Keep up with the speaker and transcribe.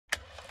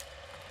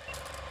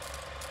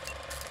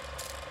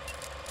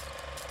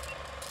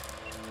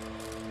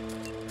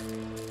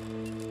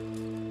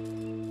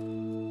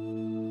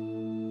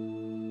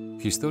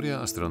Historia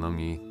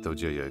astronomii to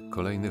dzieje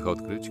kolejnych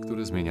odkryć,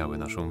 które zmieniały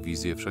naszą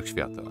wizję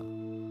wszechświata.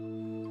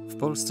 W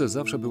Polsce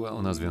zawsze była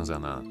ona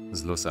związana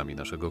z losami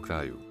naszego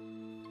kraju.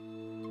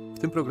 W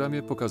tym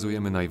programie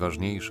pokazujemy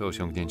najważniejsze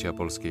osiągnięcia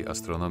polskiej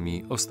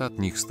astronomii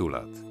ostatnich 100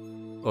 lat.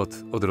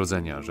 Od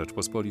odrodzenia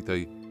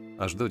Rzeczpospolitej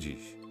aż do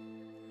dziś.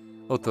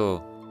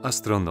 Oto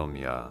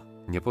Astronomia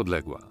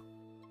niepodległa.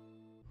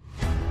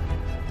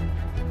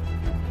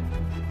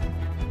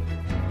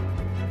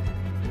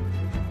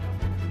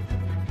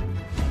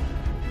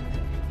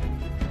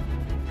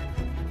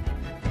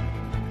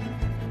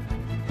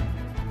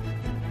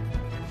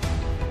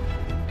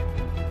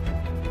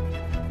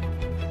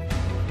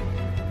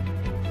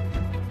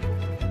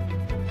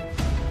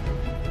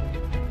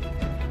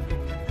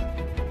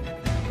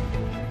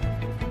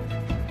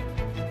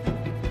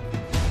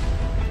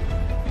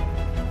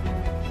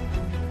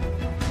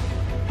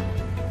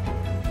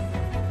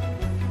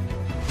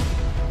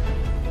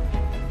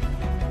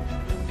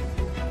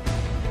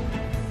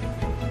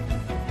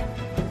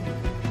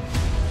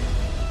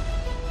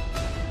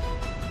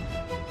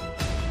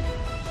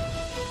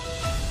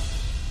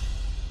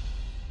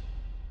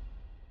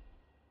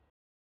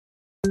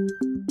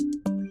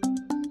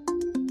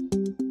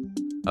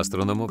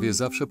 Astronomowie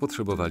zawsze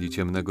potrzebowali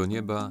ciemnego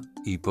nieba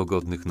i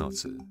pogodnych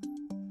nocy.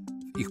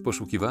 W ich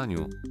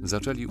poszukiwaniu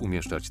zaczęli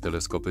umieszczać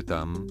teleskopy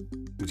tam,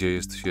 gdzie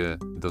jest się,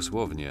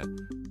 dosłownie,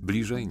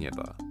 bliżej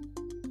nieba.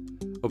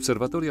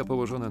 Obserwatoria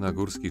położone na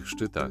górskich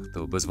szczytach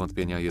to bez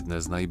wątpienia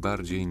jedne z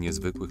najbardziej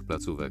niezwykłych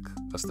placówek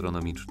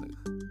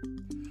astronomicznych.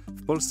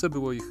 W Polsce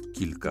było ich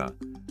kilka,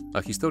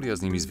 a historia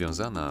z nimi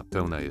związana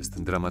pełna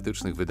jest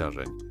dramatycznych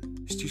wydarzeń,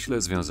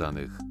 ściśle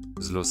związanych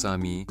z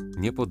losami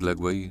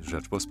niepodległej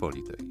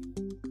Rzeczpospolitej.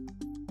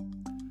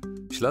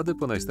 Ślady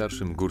po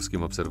najstarszym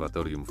górskim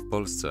obserwatorium w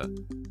Polsce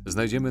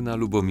znajdziemy na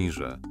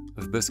Lubomirze,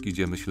 w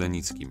Beskidzie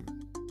Myślenickim.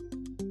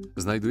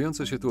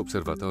 Znajdujące się tu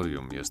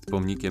obserwatorium jest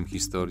pomnikiem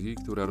historii,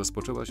 która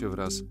rozpoczęła się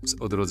wraz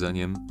z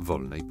odrodzeniem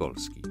wolnej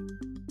Polski.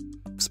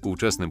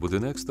 Współczesny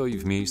budynek stoi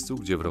w miejscu,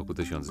 gdzie w roku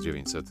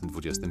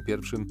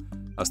 1921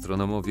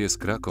 astronomowie z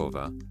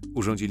Krakowa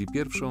urządzili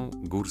pierwszą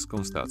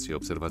górską stację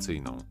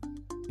obserwacyjną.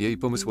 Jej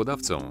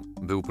pomysłodawcą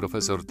był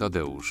profesor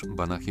Tadeusz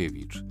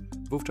Banachiewicz,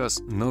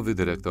 wówczas nowy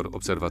dyrektor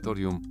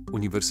Obserwatorium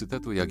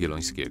Uniwersytetu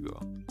Jagiellońskiego.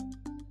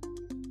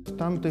 W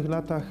tamtych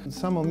latach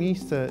samo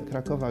miejsce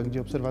Krakowa,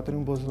 gdzie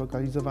obserwatorium było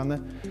zlokalizowane,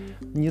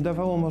 nie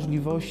dawało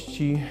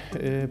możliwości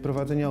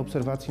prowadzenia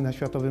obserwacji na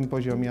światowym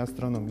poziomie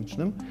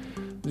astronomicznym.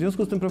 W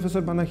związku z tym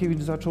profesor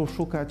Banachiewicz zaczął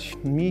szukać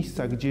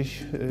miejsca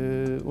gdzieś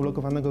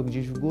ulokowanego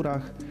gdzieś w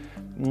górach,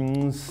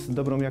 z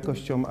dobrą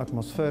jakością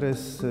atmosfery,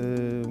 z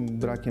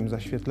brakiem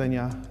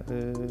zaświetlenia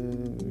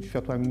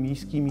światłami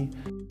miejskimi.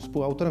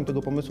 Współautorem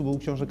tego pomysłu był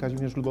książę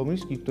Kazimierz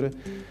Lubomirski, który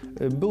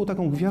był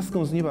taką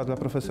gwiazdką z nieba dla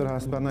profesora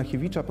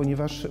Banachiewicza,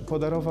 ponieważ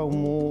podarował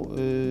mu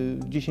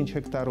 10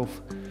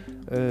 hektarów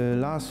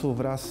lasu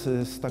wraz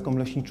z taką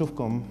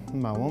leśniczówką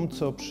małą,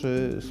 co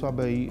przy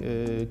słabej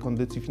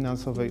kondycji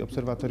finansowej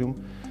obserwatorium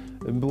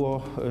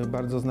było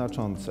bardzo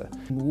znaczące.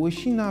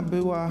 Łysina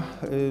była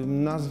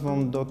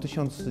nazwą do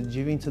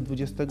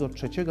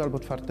 1923 albo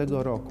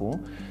 1924 roku.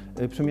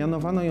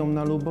 Przemianowano ją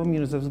na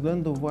Lubomir ze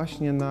względu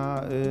właśnie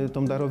na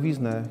tą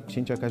darowiznę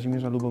księcia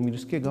Kazimierza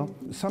Lubomirskiego.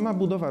 Sama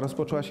budowa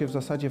rozpoczęła się w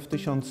zasadzie w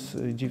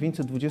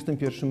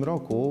 1921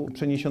 roku.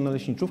 Przeniesiono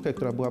leśniczówkę,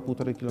 która była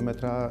 1,5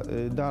 kilometra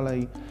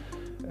dalej.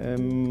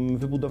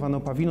 Wybudowano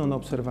pawilon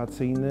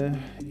obserwacyjny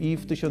i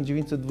w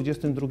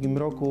 1922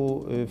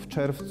 roku w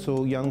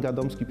czerwcu Jan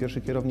Gadomski,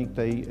 pierwszy kierownik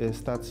tej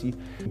stacji,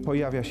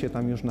 pojawia się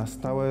tam już na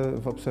stałe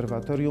w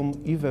obserwatorium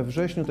i we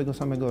wrześniu tego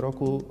samego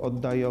roku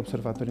oddaje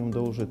obserwatorium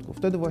do użytku.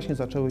 Wtedy właśnie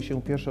zaczęły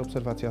się pierwsze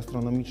obserwacje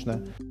astronomiczne.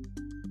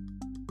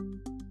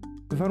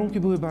 Warunki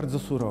były bardzo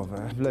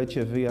surowe. W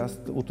lecie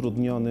wyjazd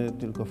utrudniony,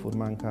 tylko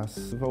furmanka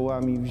z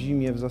wołami. W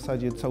zimie w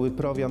zasadzie cały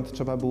prowiant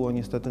trzeba było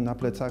niestety na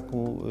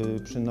plecaku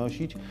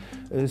przynosić.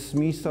 Z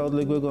miejsca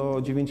odległego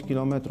o 9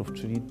 km,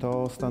 czyli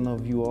to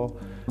stanowiło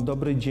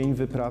dobry dzień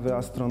wyprawy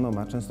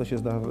astronoma. Często się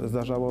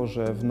zdarzało,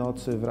 że w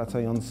nocy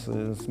wracając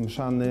z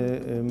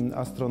mszany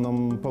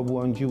astronom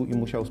pobłądził i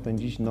musiał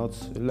spędzić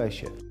noc w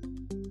lesie.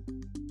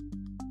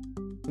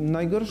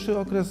 Najgorszy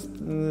okres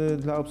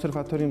dla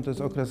obserwatorium to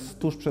jest okres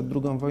tuż przed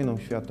II wojną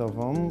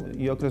światową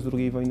i okres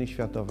II wojny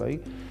światowej.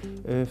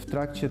 W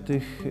trakcie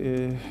tych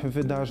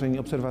wydarzeń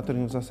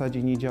obserwatorium w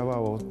zasadzie nie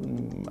działało,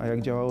 a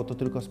jak działało to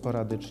tylko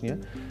sporadycznie.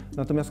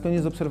 Natomiast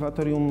koniec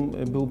obserwatorium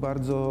był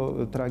bardzo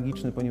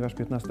tragiczny, ponieważ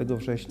 15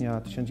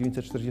 września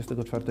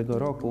 1944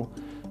 roku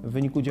w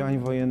wyniku działań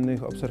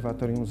wojennych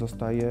obserwatorium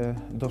zostaje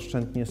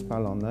doszczętnie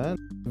spalone.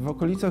 W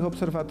okolicach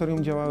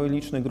obserwatorium działały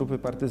liczne grupy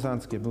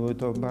partyzanckie. Były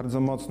to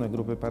bardzo mocne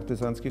grupy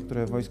partyzanckie,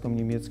 które wojskom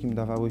niemieckim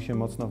dawały się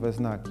mocno we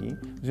znaki.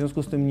 W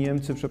związku z tym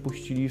Niemcy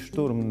przepuścili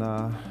szturm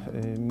na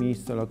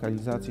miejsce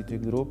lokalizacji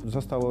tych grup.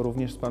 Zostało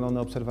również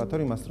spalone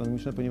obserwatorium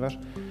astronomiczne, ponieważ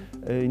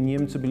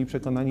Niemcy byli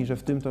przekonani, że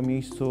w tym to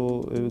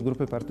miejscu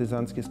grupy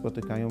partyzanckie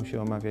spotykają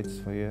się omawiać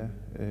swoje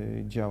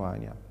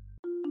działania.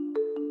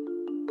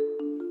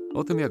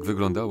 O tym, jak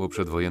wyglądało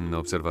przedwojenne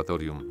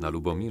obserwatorium na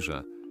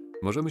Lubomirze,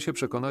 możemy się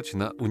przekonać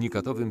na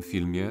unikatowym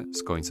filmie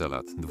z końca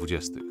lat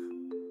 20.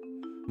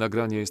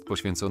 Nagranie jest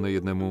poświęcone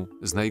jednemu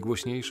z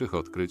najgłośniejszych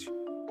odkryć,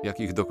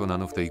 jakich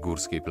dokonano w tej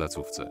górskiej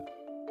placówce.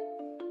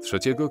 3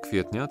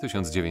 kwietnia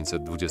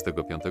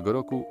 1925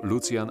 roku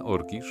Lucjan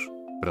Orkisz,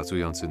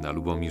 pracujący na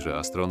Lubomirze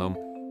astronom,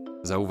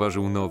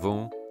 zauważył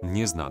nową,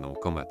 nieznaną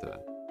kometę.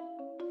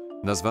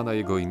 Nazwana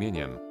jego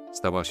imieniem,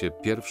 stała się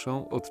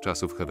pierwszą od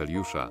czasów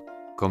Heweliusza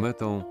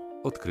kometą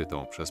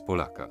odkrytą przez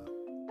Polaka.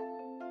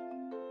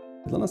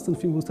 Dla nas ten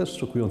film był też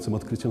szokującym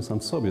odkryciem sam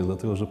w sobie,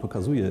 dlatego że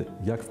pokazuje,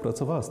 jak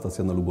pracowała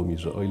stacja na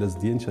Lubomirze. O ile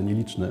zdjęcia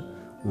nieliczne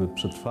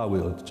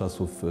przetrwały od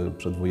czasów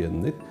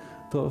przedwojennych,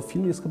 to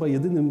film jest chyba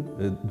jedynym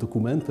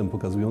dokumentem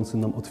pokazującym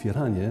nam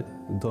otwieranie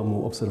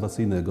domu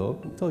obserwacyjnego,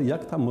 to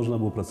jak tam można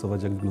było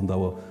pracować, jak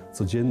wyglądała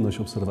codzienność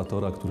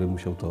obserwatora, który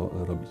musiał to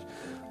robić.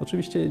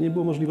 Oczywiście nie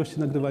było możliwości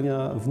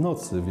nagrywania w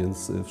nocy,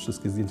 więc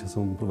wszystkie zdjęcia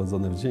są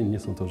prowadzone w dzień, nie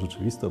są to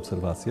rzeczywiste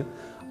obserwacje,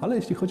 ale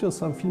jeśli chodzi o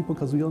sam film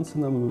pokazujący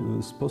nam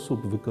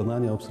sposób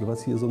wykonania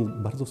obserwacji, jest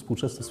on bardzo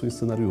współczesny w swoim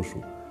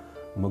scenariuszu.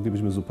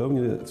 Moglibyśmy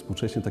zupełnie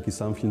współcześnie taki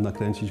sam film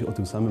nakręcić, o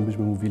tym samym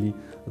byśmy mówili,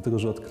 dlatego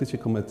że odkrycie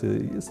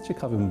komety jest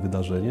ciekawym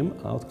wydarzeniem,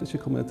 a odkrycie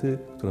komety,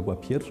 która była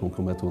pierwszą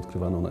kometą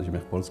odkrywaną na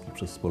ziemiach polskich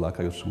przez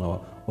Polaka i otrzymała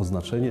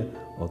oznaczenie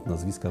od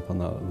nazwiska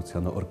pana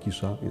Lucjana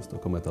Orkisza, jest to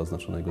kometa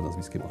oznaczona jego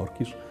nazwiskiem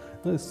Orkisz,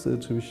 no jest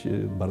czymś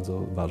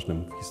bardzo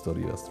ważnym w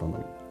historii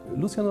astronomii.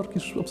 Lucjan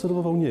Orkisz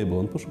obserwował niebo,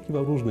 on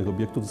poszukiwał różnych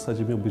obiektów, w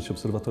zasadzie miał być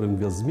obserwatorem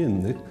gwiazd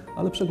zmiennych,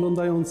 ale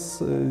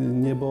przeglądając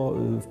niebo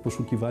w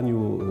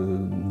poszukiwaniu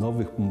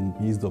nowych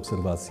miejsc do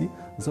obserwacji,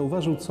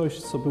 zauważył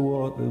coś, co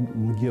było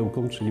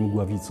mgiełką, czyli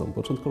mgławicą.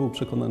 Początkowo był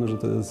przekonany, że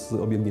to jest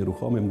obiekt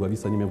nieruchomy,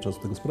 mgławica, nie miał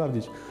czasu tego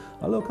sprawdzić,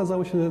 ale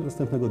okazało się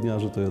następnego dnia,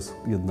 że to jest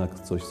jednak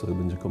coś, co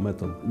będzie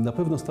kometą. Na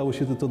pewno stało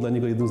się to dla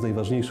niego jednym z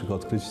najważniejszych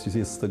odkryć,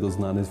 jest z tego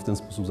znany, w ten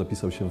sposób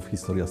zapisał się w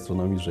historii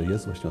astronomii, że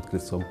jest właśnie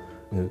odkrywcą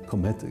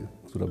komety,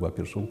 która była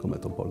pierwszą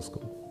kometą polską.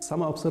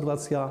 Sama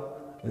obserwacja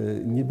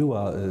nie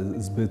była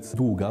zbyt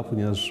długa,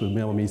 ponieważ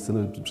miała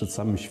miejsce przed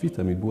samym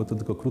świtem i było to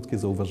tylko krótkie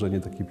zauważenie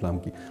takiej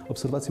plamki.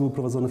 Obserwacje były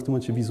prowadzone w tym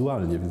momencie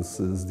wizualnie, więc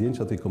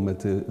zdjęcia tej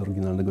komety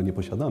oryginalnego nie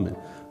posiadamy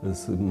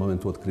z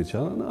momentu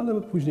odkrycia, no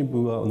ale później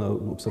była ona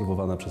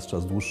obserwowana przez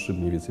czas dłuższy,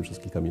 mniej więcej przez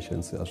kilka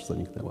miesięcy, aż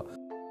zaniknęła.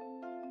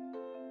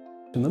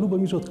 Na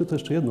Lubomirze odkryto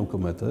jeszcze jedną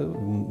kometę.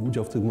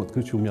 Udział w tym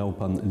odkryciu miał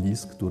pan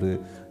Lis, który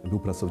był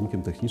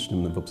pracownikiem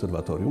technicznym w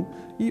obserwatorium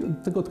i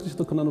tego odkrycia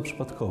dokonano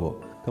przypadkowo.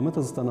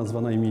 Kometa została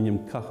nazwana imieniem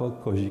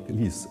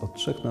Kaho-Kozik-Lis od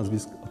 3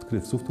 nazwisk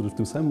odkrywców, którzy w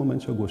tym samym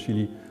momencie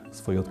ogłosili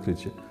swoje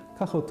odkrycie.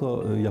 Kaho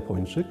to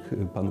Japończyk,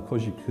 pan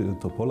Kozik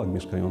to Polak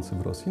mieszkający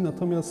w Rosji,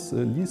 natomiast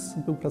Lis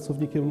był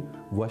pracownikiem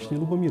właśnie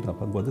Lubomira,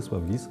 pan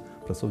Władysław Lis,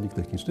 pracownik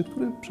techniczny,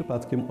 który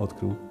przypadkiem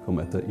odkrył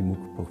kometę i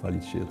mógł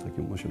pochwalić się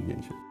takim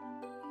osiągnięciem.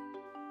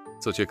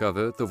 Co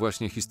ciekawe, to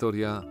właśnie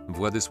historia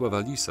Władysława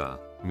Lisa,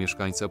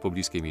 mieszkańca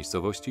pobliskiej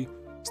miejscowości,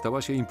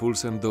 stała się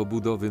impulsem do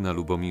budowy na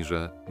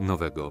Lubomirze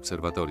nowego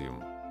obserwatorium.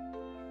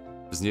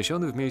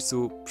 Wzniesiony w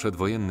miejscu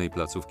przedwojennej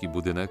placówki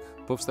budynek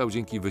powstał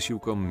dzięki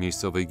wysiłkom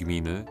miejscowej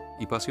gminy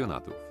i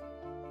pasjonatów.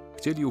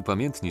 Chcieli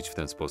upamiętnić w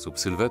ten sposób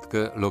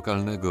sylwetkę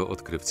lokalnego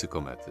odkrywcy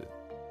komety.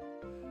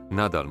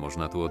 Nadal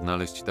można tu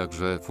odnaleźć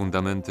także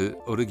fundamenty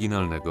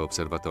oryginalnego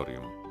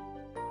obserwatorium.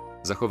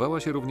 Zachowała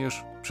się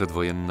również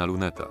przedwojenna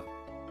luneta.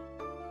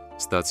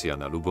 Stacja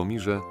na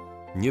Lubomirze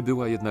nie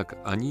była jednak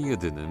ani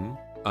jedynym,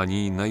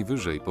 ani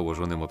najwyżej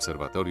położonym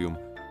obserwatorium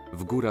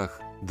w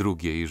górach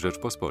II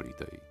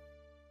Rzeczpospolitej.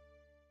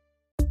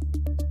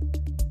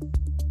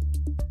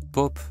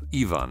 Pop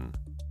Iwan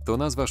to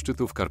nazwa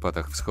szczytu w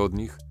Karpatach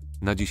Wschodnich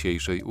na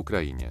dzisiejszej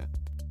Ukrainie.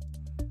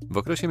 W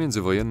okresie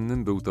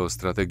międzywojennym był to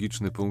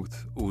strategiczny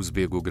punkt u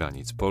zbiegu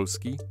granic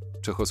Polski,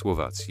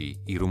 Czechosłowacji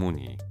i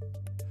Rumunii.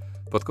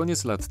 Pod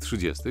koniec lat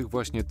 30.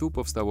 właśnie tu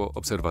powstało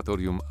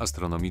Obserwatorium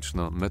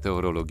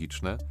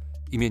Astronomiczno-Meteorologiczne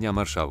imienia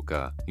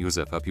marszałka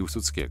Józefa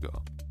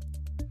Piłsudskiego.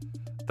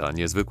 Ta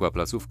niezwykła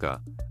placówka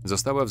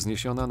została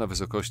wzniesiona na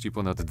wysokości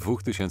ponad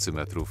 2000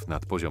 metrów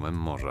nad poziomem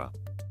morza.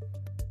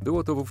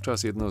 Było to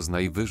wówczas jedno z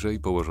najwyżej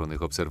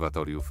położonych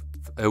obserwatoriów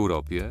w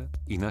Europie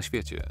i na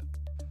świecie.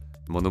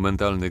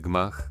 Monumentalny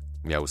gmach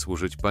miał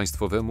służyć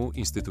Państwowemu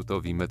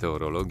Instytutowi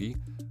Meteorologii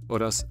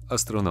oraz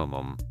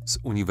astronomom z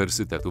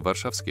Uniwersytetu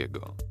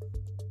Warszawskiego.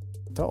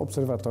 To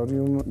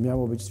obserwatorium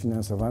miało być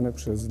sfinansowane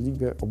przez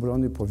Ligę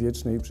Obrony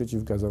Powietrznej i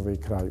Przeciwgazowej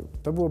kraju.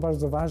 To było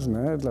bardzo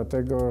ważne,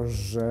 dlatego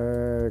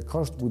że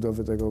koszt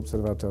budowy tego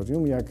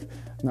obserwatorium, jak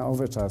na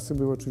owe czasy,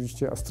 był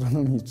oczywiście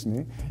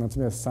astronomiczny.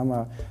 Natomiast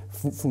same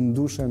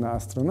fundusze na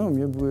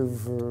astronomię były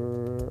w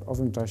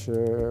owym czasie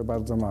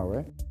bardzo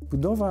małe.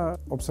 Budowa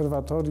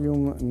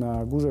obserwatorium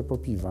na Górze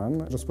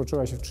Popiwan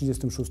rozpoczęła się w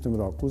 1936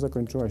 roku,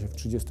 zakończyła się w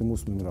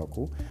 1938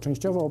 roku.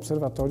 Częściowo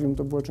obserwatorium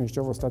to była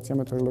częściowo stacja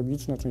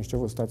meteorologiczna,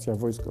 częściowo stacja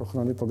Wojsk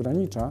Ochrony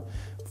Pogranicza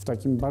w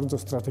takim bardzo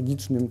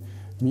strategicznym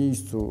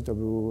miejscu. To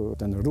był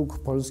ten róg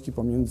Polski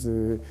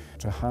pomiędzy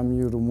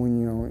Czechami,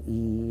 Rumunią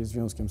i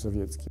Związkiem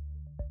Sowieckim.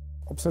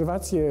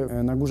 Obserwacje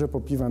na Górze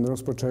Popiwan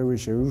rozpoczęły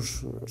się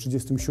już w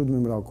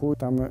 1937 roku.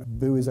 Tam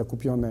były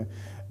zakupione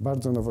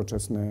bardzo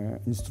nowoczesne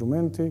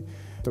instrumenty.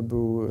 To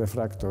był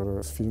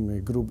refraktor z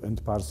firmy Grubb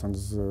 & Parsons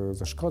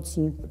ze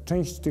Szkocji.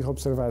 Część tych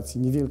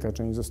obserwacji, niewielka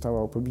część,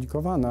 została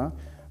opublikowana,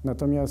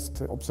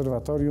 natomiast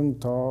obserwatorium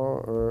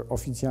to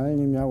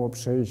oficjalnie miało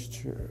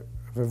przejść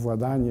we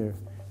władanie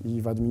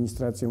i w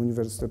administrację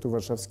Uniwersytetu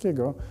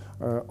Warszawskiego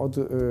od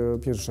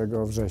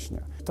 1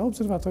 września. To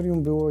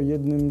obserwatorium było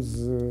jednym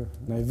z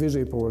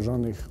najwyżej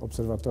położonych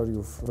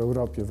obserwatoriów w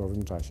Europie w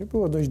owym czasie.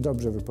 Było dość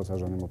dobrze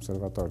wyposażonym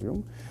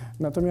obserwatorium,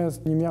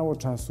 natomiast nie miało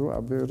czasu,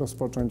 aby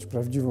rozpocząć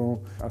prawdziwą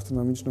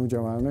astronomiczną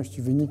działalność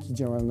i wyniki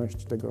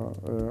działalności tego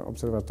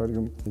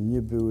obserwatorium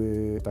nie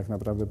były tak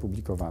naprawdę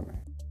publikowane.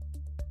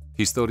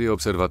 Historię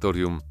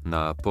obserwatorium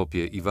na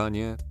Popie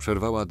Iwanie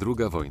przerwała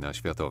II wojna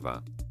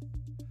światowa.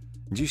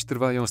 Dziś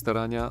trwają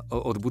starania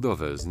o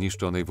odbudowę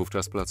zniszczonej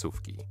wówczas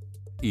placówki.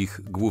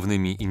 Ich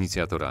głównymi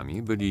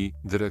inicjatorami byli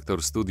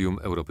dyrektor Studium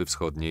Europy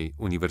Wschodniej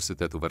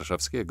Uniwersytetu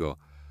Warszawskiego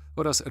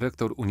oraz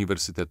rektor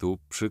Uniwersytetu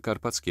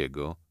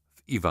Przykarpackiego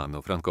w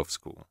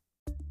Iwano-Frankowsku.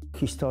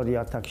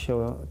 Historia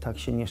tak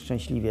się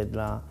nieszczęśliwie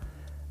dla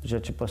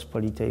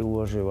Rzeczypospolitej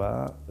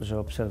ułożyła, że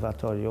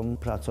obserwatorium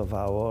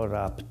pracowało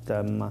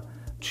raptem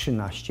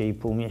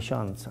 13,5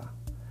 miesiąca.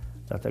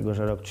 Dlatego,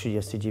 że rok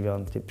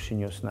 1939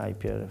 przyniósł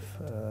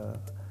najpierw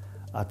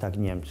atak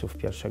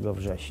Niemców 1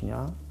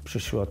 września.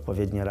 Przyszły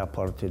odpowiednie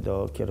raporty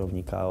do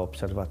kierownika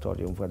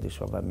obserwatorium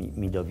Władysława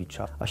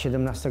Midowicza, a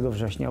 17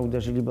 września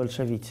uderzyli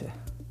bolszewicy.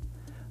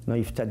 No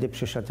i wtedy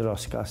przyszedł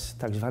rozkaz,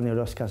 tak zwany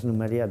rozkaz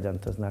numer 1,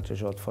 to znaczy,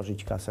 że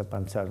otworzyć kasę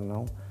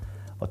pancerną,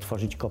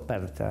 otworzyć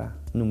kopertę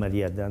numer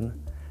 1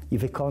 i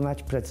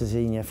wykonać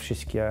precyzyjnie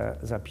wszystkie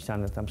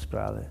zapisane tam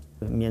sprawy.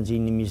 Między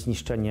innymi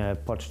zniszczenie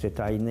poczty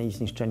tajnej,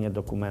 zniszczenie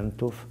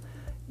dokumentów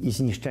i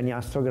zniszczenie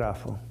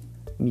astrografu.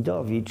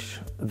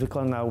 Midowicz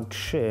wykonał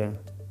 3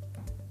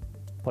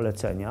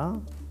 polecenia,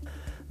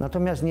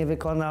 natomiast nie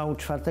wykonał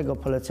 4.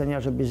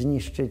 polecenia, żeby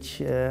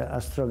zniszczyć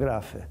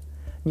astrografy.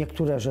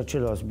 Niektóre rzeczy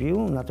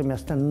rozbił,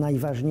 natomiast ten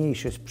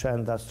najważniejszy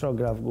sprzęt,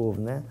 astrograf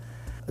główny,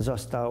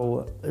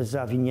 został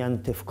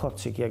zawinięty w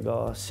kocyk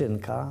jego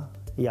synka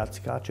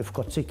Jacka, czy w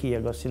kocyki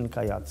jego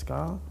synka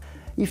Jacka.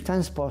 I w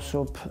ten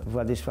sposób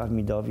Władysław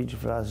Midowicz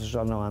wraz z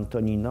żoną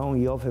Antoniną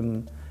i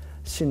owym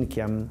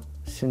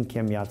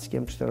synkiem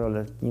Jackiem,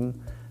 4-letnim,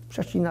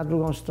 przeszli na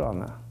drugą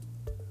stronę.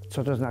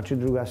 Co to znaczy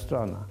druga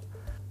strona?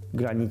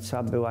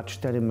 Granica była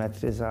 4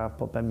 metry za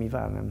Popem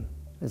Iwanem,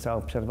 za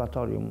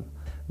obserwatorium.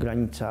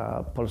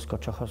 Granica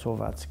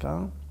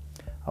polsko-czechosłowacka,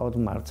 a od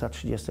marca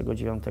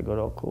 1939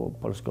 roku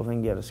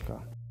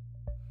polsko-węgierska.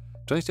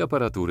 Część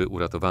aparatury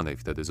uratowanej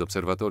wtedy z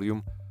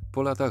obserwatorium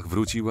po latach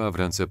wróciła w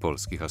ręce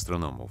polskich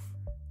astronomów.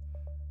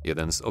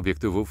 Jeden z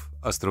obiektywów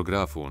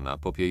astrografu na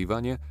Popie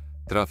Iwanie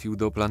trafił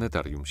do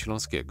Planetarium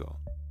Śląskiego.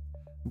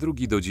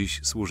 Drugi do dziś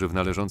służy w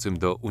należącym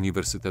do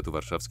Uniwersytetu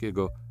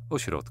Warszawskiego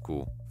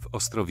ośrodku w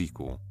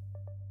Ostrowiku.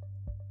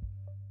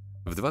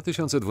 W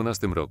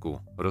 2012 roku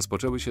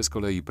rozpoczęły się z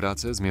kolei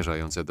prace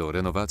zmierzające do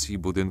renowacji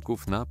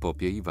budynków na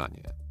Popie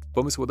Iwanie.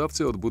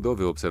 Pomysłodawcy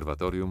odbudowy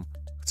obserwatorium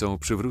chcą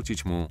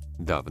przywrócić mu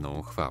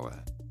dawną chwałę.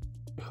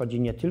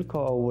 Chodzi nie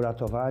tylko o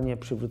uratowanie,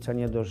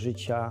 przywrócenie do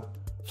życia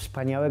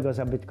wspaniałego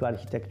zabytku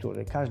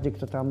architektury. Każdy,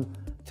 kto tam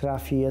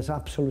trafi, jest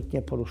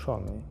absolutnie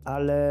poruszony.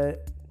 Ale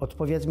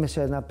odpowiedzmy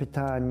sobie na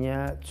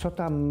pytanie, co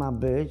tam ma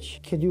być,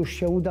 kiedy już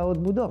się uda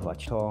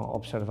odbudować to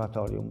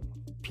obserwatorium.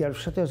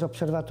 Pierwsze to jest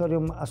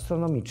obserwatorium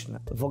astronomiczne.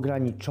 W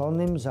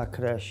ograniczonym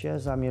zakresie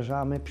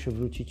zamierzamy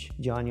przywrócić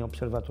działanie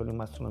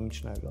obserwatorium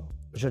astronomicznego.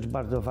 Rzecz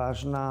bardzo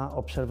ważna,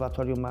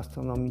 obserwatorium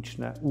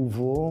astronomiczne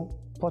UW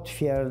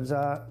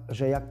potwierdza,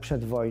 że jak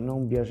przed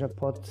wojną bierze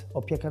pod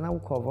opiekę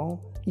naukową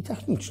i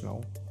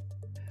techniczną.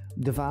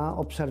 2.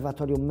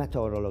 Obserwatorium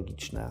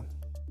meteorologiczne.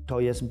 To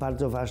jest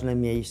bardzo ważne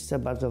miejsce,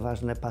 bardzo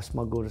ważne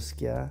pasmo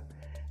górskie.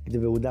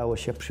 Gdyby udało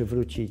się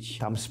przywrócić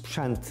tam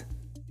sprzęt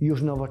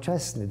już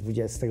nowoczesny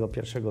XXI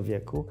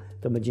wieku,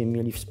 to będziemy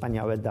mieli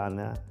wspaniałe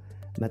dane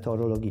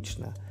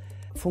meteorologiczne.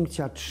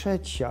 Funkcja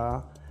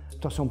trzecia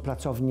to są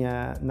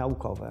pracownie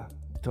naukowe.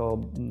 To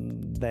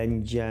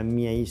będzie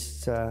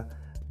miejsce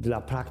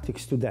dla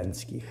praktyk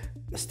studenckich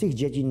z tych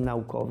dziedzin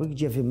naukowych,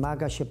 gdzie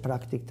wymaga się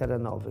praktyk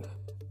terenowych.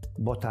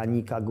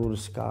 Botanika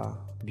górska,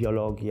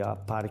 biologia,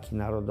 parki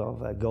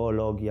narodowe,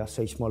 geologia,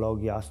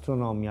 sejsmologia,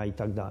 astronomia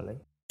itd.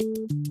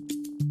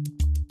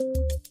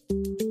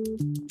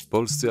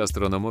 Polscy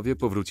astronomowie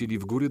powrócili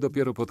w góry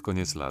dopiero pod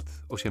koniec lat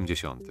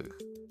 80.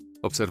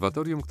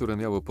 Obserwatorium, które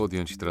miało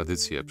podjąć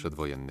tradycję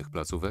przedwojennych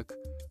placówek,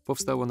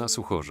 powstało na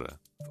Suchorze,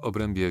 w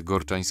obrębie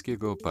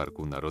Gorczańskiego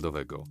Parku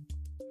Narodowego.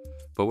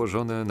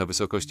 Położone na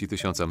wysokości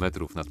 1000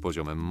 metrów nad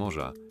poziomem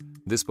morza,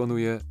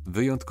 dysponuje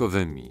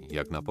wyjątkowymi,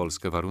 jak na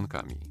Polskę,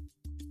 warunkami.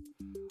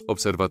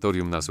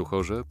 Obserwatorium na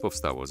Suchorze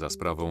powstało za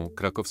sprawą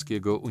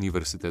Krakowskiego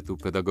Uniwersytetu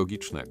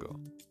Pedagogicznego.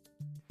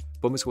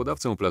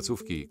 Pomysłodawcą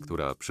placówki,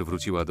 która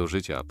przywróciła do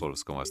życia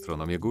polską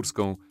astronomię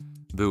górską,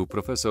 był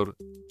profesor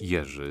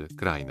Jerzy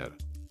Krajner.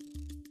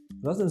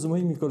 Razem z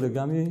moimi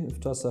kolegami w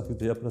czasach,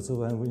 gdy ja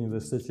pracowałem w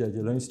Uniwersytecie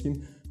Jagiellońskim,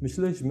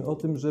 myśleliśmy o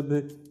tym,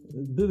 żeby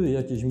były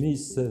jakieś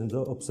miejsce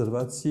do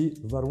obserwacji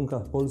w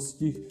warunkach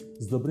polskich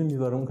z dobrymi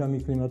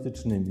warunkami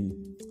klimatycznymi.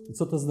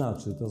 Co to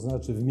znaczy? To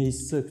znaczy w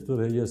miejsce,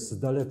 które jest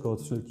daleko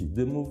od wszelkich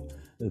dymów,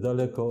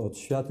 daleko od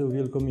świateł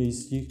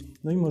wielkomiejskich,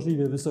 no i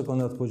możliwie wysoko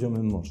nad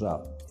poziomem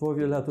morza. W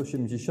połowie lat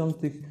 80.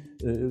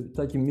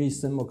 takim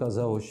miejscem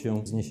okazało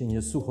się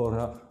wzniesienie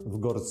Suchora w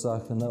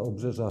Gorcach na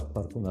obrzeżach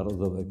Parku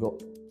Narodowego.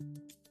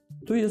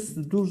 Tu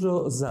jest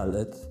dużo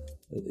zalet.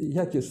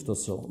 Jakież to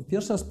są?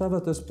 Pierwsza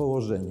sprawa to jest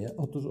położenie.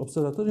 Otóż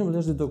obserwatorium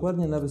leży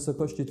dokładnie na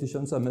wysokości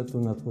 1000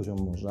 metrów nad poziom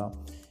morza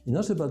i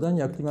nasze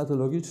badania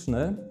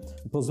klimatologiczne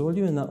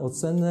pozwoliły na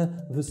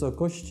ocenę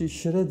wysokości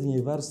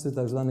średniej warstwy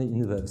tzw.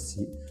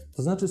 inwersji.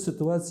 To znaczy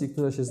sytuacji,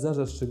 która się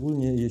zdarza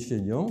szczególnie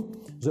jesienią,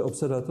 że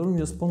obserwatorium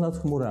jest ponad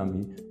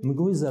chmurami.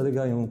 Mgły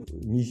zalegają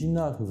w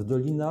nizinach, w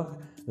dolinach,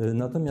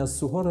 natomiast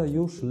Suchora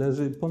już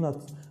leży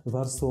ponad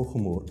warstwą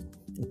chmur.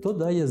 To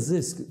daje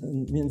zysk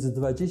między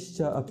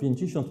 20 a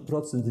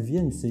 50%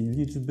 więcej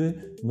liczby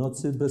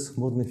nocy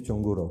bezchmurnych w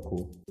ciągu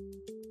roku.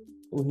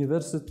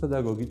 Uniwersytet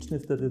Pedagogiczny,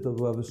 wtedy to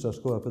była Wyższa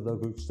Szkoła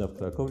Pedagogiczna w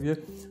Krakowie,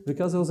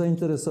 wykazał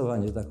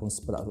zainteresowanie taką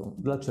sprawą.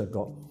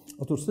 Dlaczego?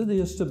 Otóż wtedy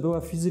jeszcze była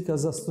fizyka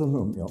z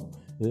astronomią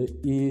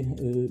i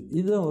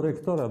ideą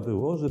rektora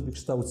było, żeby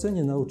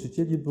kształcenie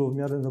nauczycieli było w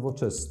miarę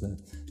nowoczesne.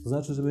 To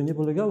znaczy, żeby nie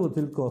polegało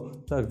tylko,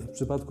 tak w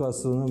przypadku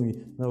astronomii,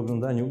 na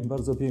oglądaniu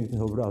bardzo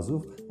pięknych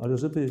obrazów, ale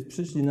żeby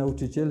przyszli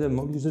nauczyciele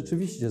mogli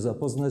rzeczywiście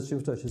zapoznać się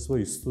w czasie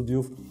swoich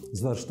studiów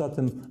z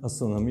warsztatem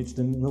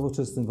astronomicznym,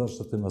 nowoczesnym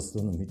warsztatem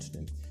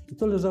astronomicznym. I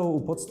to leżało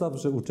u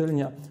podstaw, że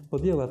uczelnia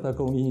podjęła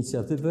taką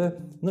inicjatywę,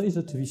 no i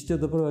rzeczywiście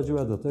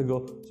doprowadziła do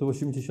tego, że w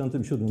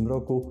 1987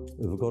 roku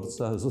w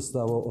Gorcach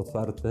zostało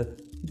otwarte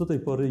do tej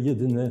pory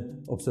jedyne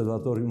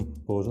obserwatorium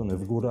położone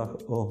w górach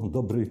o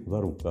dobrych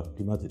warunkach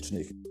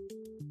klimatycznych.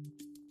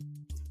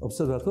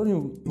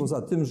 Obserwatorium,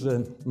 poza tym,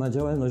 że ma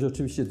działalność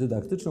oczywiście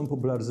dydaktyczną,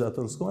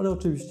 popularyzatorską, ale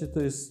oczywiście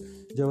to jest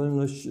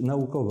działalność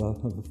naukowa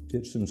w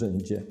pierwszym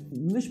rzędzie.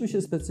 Myśmy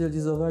się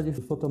specjalizowali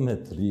w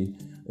fotometrii,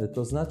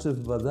 to znaczy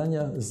w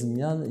badaniach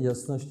zmian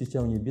jasności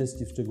ciał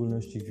niebieskich, w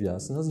szczególności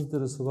gwiazd. Nas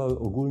interesowały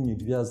ogólnie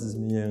gwiazdy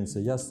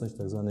zmieniające jasność,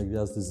 tak zwane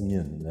gwiazdy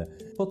zmienne.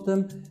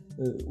 Potem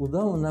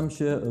udało nam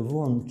się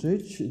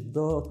włączyć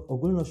do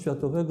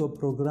ogólnoświatowego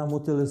programu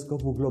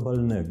teleskopu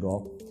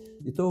globalnego.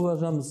 I to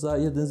uważam za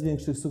jeden z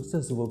większych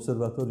sukcesów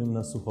obserwatorium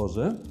na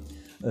Suchorze.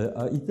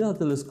 A idea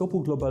teleskopu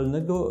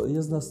globalnego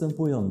jest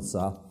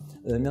następująca.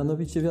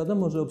 Mianowicie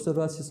wiadomo, że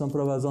obserwacje są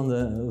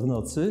prowadzone w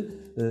nocy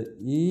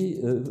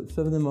i w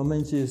pewnym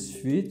momencie jest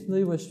świt, no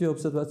i właściwie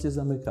obserwacje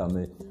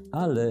zamykamy.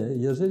 Ale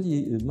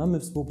jeżeli mamy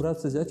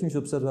współpracę z jakimś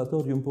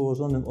obserwatorium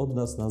położonym od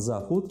nas na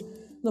zachód,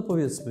 no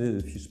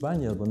powiedzmy w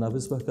Hiszpanii albo na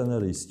Wyspach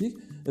Kanaryjskich,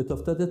 to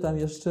wtedy tam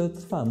jeszcze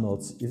trwa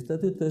noc i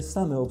wtedy te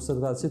same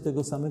obserwacje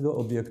tego samego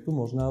obiektu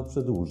można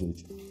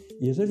przedłużyć.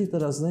 Jeżeli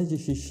teraz znajdzie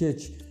się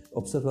sieć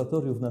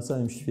obserwatoriów na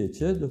całym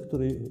świecie, do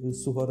której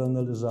Suchora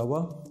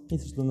należała i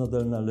zresztą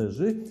nadal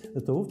należy,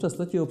 to wówczas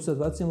takie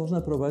obserwacje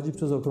można prowadzić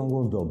przez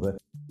okrągłą dobę.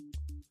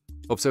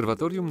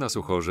 Obserwatorium na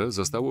Suchorze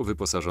zostało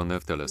wyposażone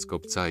w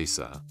teleskop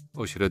Zeissa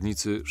o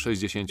średnicy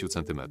 60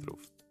 cm.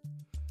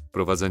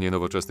 Prowadzenie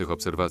nowoczesnych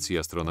obserwacji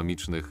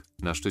astronomicznych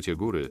na szczycie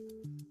góry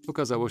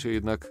okazało się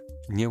jednak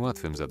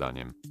niełatwym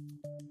zadaniem.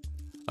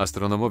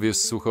 Astronomowie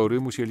z Suchory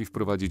musieli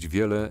wprowadzić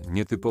wiele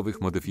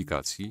nietypowych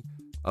modyfikacji,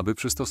 aby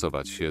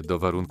przystosować się do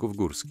warunków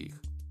górskich.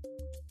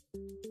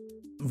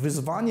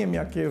 Wyzwaniem,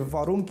 jakie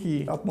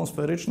warunki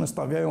atmosferyczne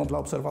stawiają dla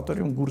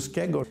obserwatorium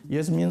górskiego,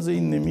 jest między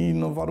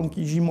innymi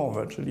warunki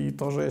zimowe, czyli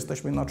to, że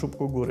jesteśmy na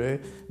czubku góry,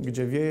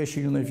 gdzie wieje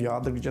silny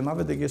wiatr, gdzie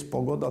nawet jak jest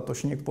pogoda, to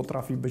śnieg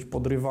potrafi być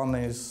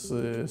podrywany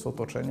z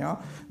otoczenia.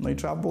 No i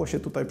trzeba było się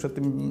tutaj przed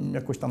tym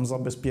jakoś tam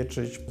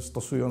zabezpieczyć,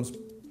 stosując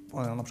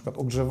na przykład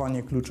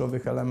ogrzewanie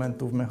kluczowych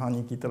elementów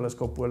mechaniki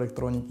teleskopu,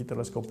 elektroniki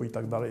teleskopu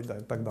itd.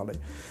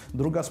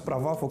 Druga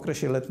sprawa, w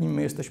okresie letnim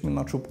my jesteśmy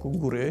na czubku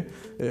góry.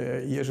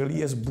 Jeżeli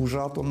jest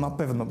burza, to na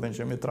pewno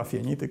będziemy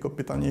trafieni, tylko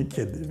pytanie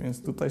kiedy.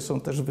 Więc tutaj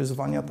są też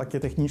wyzwania takie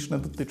techniczne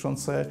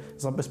dotyczące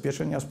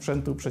zabezpieczenia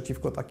sprzętu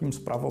przeciwko takim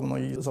sprawom, no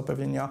i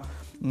zapewnienia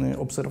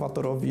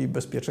obserwatorowi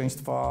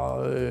bezpieczeństwa,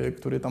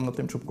 który tam na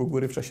tym czubku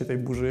góry w czasie tej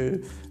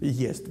burzy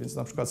jest. Więc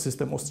na przykład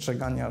system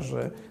ostrzegania,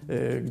 że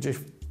gdzieś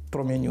w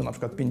promieniu na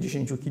przykład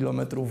 50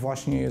 km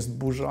właśnie jest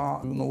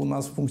burza, u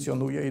nas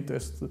funkcjonuje i to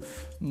jest,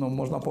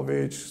 można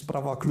powiedzieć,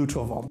 sprawa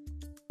kluczowa.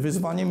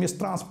 Wyzwaniem jest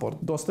transport.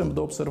 Dostęp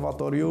do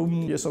obserwatorium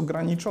jest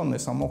ograniczony.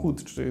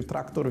 Samochód czy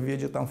traktor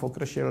wjedzie tam w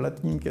okresie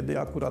letnim, kiedy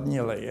akurat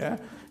nie leje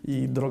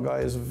i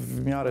droga jest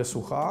w miarę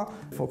sucha.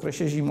 W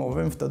okresie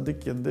zimowym wtedy,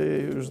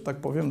 kiedy, że tak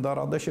powiem, da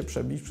radę się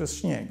przebić przez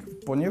śnieg.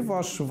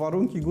 Ponieważ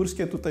warunki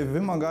górskie tutaj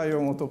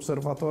wymagają od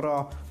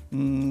obserwatora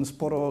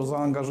sporo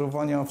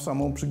zaangażowania w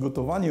samo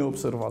przygotowanie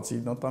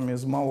obserwacji. No, tam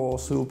jest mało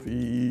osób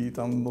i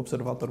tam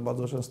obserwator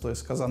bardzo często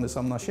jest skazany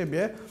sam na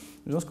siebie.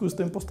 W związku z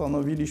tym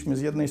postanowiliśmy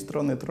z jednej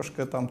strony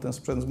troszkę tam ten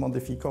sprzęt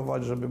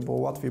zmodyfikować, żeby było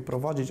łatwiej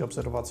prowadzić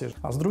obserwacje,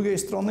 a z drugiej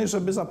strony,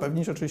 żeby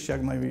zapewnić oczywiście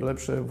jak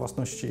najlepsze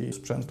własności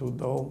sprzętu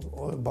do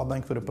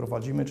badań, które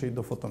prowadzimy, czyli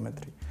do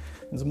fotometrii.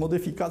 Więc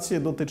modyfikacje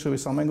dotyczyły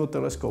samego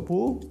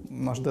teleskopu.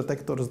 Nasz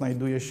detektor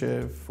znajduje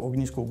się w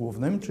ognisku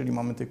głównym, czyli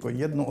mamy tylko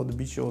jedno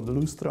odbicie od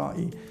lustra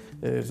i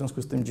w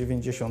związku z tym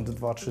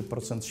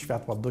 92-3%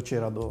 światła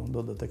dociera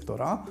do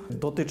detektora.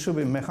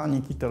 Dotyczyły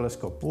mechaniki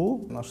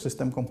teleskopu. Nasz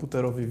system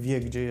komputerowy wie,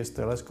 gdzie jest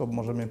teleskop,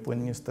 możemy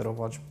płynnie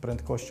sterować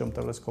prędkością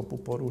teleskopu,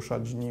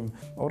 poruszać nim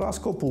oraz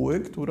kopuły,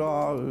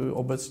 która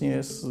obecnie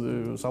jest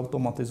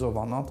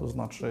zautomatyzowana, to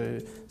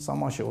znaczy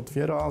sama się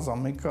otwiera,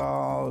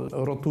 zamyka,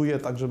 rotuje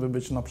tak, żeby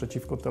być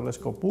naprzeciwko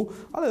teleskopu,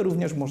 ale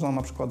również można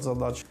na przykład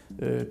zadać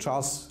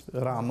czas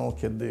rano,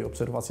 kiedy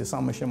obserwacje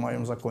same się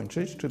mają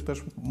zakończyć, czy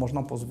też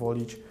można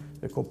pozwolić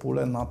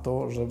kopule na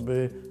to,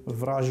 żeby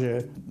w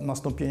razie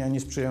nastąpienia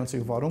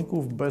niesprzyjających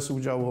warunków bez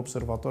udziału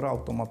obserwatora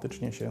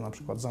automatycznie się na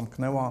przykład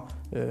zamknęła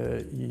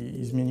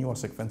i zmieniła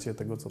sekwencję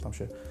tego, co tam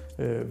się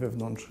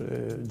wewnątrz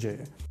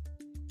dzieje.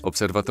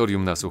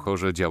 Obserwatorium na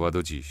Suchorze działa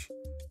do dziś,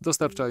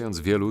 dostarczając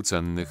wielu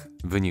cennych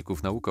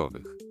wyników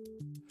naukowych.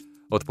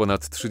 Od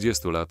ponad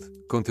 30 lat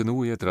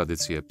kontynuuje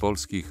tradycję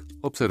polskich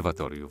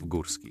obserwatoriów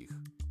górskich.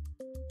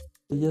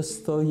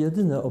 Jest to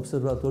jedyne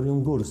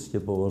obserwatorium górskie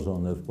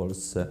położone w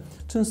Polsce.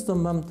 Często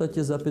mam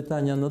takie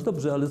zapytania, no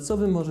dobrze, ale co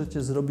wy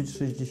możecie zrobić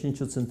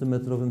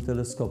 60-centymetrowym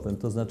teleskopem,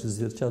 to znaczy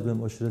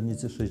zwierciadłem o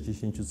średnicy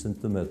 60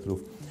 cm?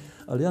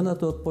 Ale ja na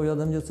to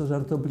odpowiadam nieco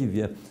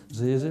żartobliwie,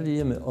 że jeżeli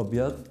jemy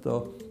obiad,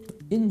 to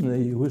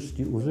innej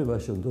łyżki używa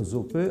się do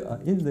zupy, a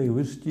innej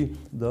łyżki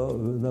do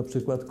na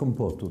przykład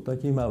kompotu,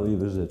 takiej małej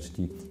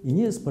łyżeczki. I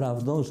nie jest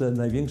prawdą, że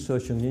największe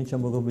osiągnięcia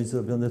mogą być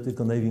zrobione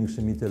tylko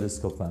największymi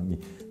teleskopami.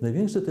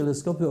 Największe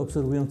teleskopy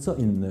obserwują co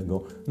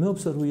innego. My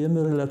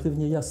obserwujemy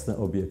relatywnie jasne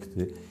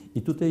obiekty.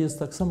 I tutaj jest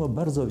tak samo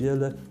bardzo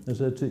wiele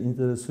rzeczy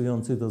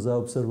interesujących do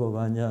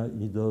zaobserwowania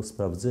i do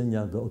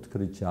sprawdzenia, do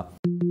odkrycia.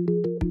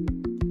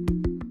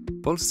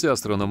 Polscy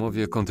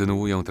astronomowie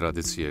kontynuują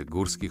tradycję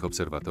górskich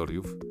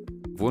obserwatoriów,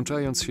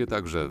 włączając się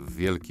także w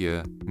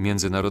wielkie,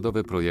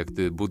 międzynarodowe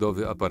projekty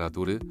budowy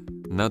aparatury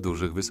na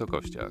dużych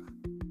wysokościach.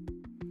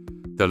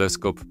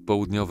 Teleskop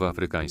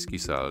południowoafrykański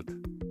SALT,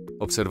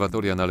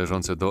 obserwatoria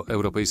należące do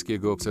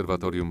Europejskiego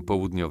Obserwatorium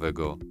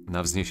Południowego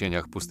na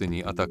wzniesieniach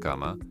pustyni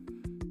Atakama,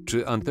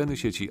 czy anteny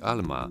sieci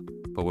ALMA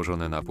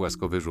położone na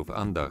płaskowyżu w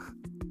Andach,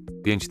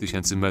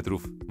 5000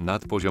 metrów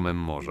nad poziomem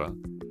morza,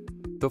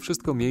 to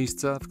wszystko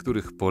miejsca, w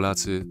których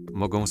Polacy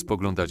mogą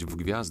spoglądać w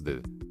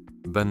gwiazdy,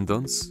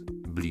 będąc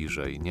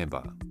bliżej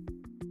nieba.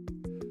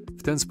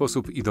 W ten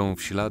sposób idą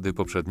w ślady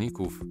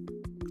poprzedników,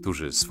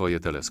 którzy swoje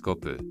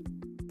teleskopy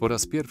po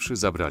raz pierwszy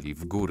zabrali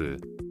w góry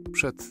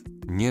przed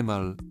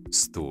niemal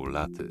 100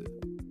 laty.